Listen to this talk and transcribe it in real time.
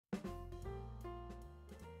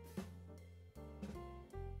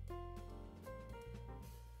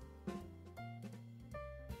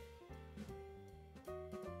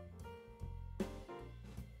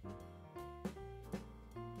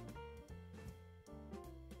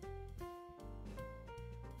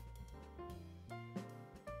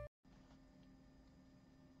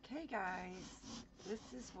Hey guys, this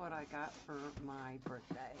is what I got for my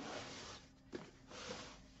birthday.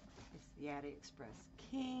 It's the Addi Express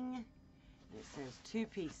King, and it says 2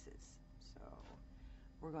 pieces. So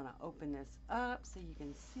we're gonna open this up so you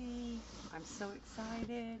can see. I'm so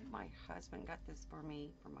excited. My husband got this for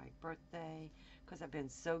me for my birthday because I've been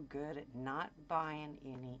so good at not buying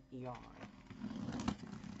any yarn.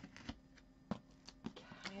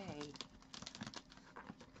 Okay.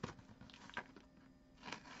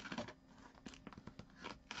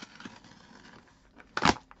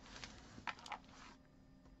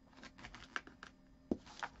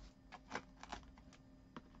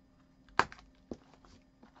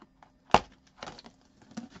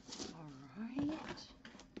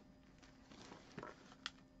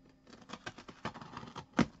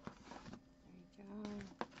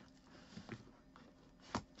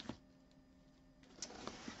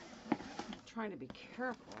 Trying to be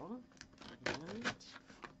careful. Right.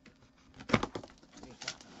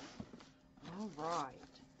 All right.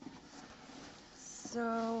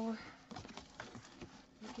 So,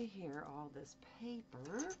 look at here, all this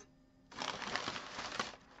paper.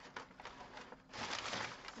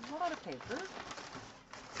 A lot of paper.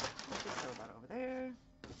 Let's just throw that over there.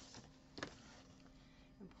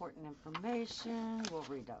 Important information. We'll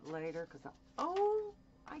read that later because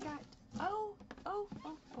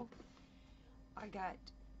I got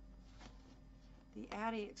the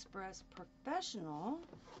Addi Express Professional.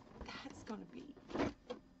 That's going to be,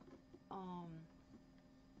 I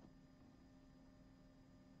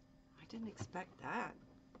didn't expect that.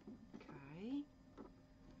 Okay.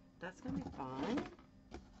 That's going to be fun.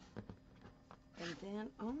 And then,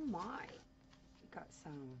 oh my, we got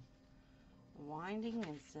some winding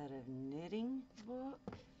instead of knitting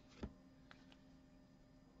book.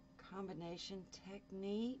 Combination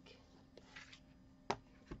technique.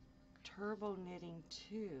 Turbo knitting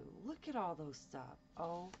 2. Look at all those stuff.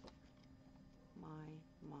 Oh my.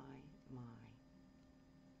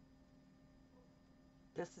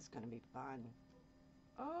 This is going to be fun.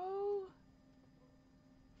 Oh,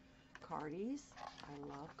 cardies. I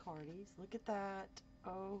love cardies. Look at that.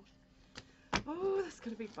 Oh, that's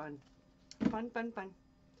going to be fun. Fun.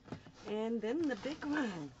 And then the big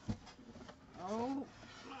one. Oh.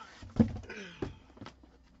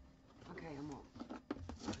 Okay, I'm going to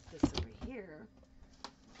put this over here.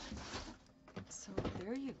 So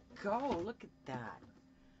there you go. Look at that.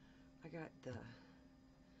 I got the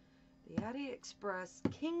Addi Express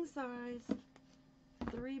King Size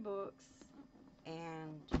 3 books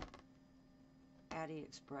and Addi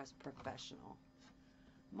Express Professional.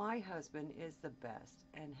 My husband is the best,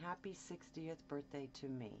 and happy 60th birthday to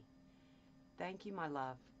me. Thank you, my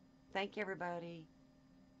love. Thank you, everybody.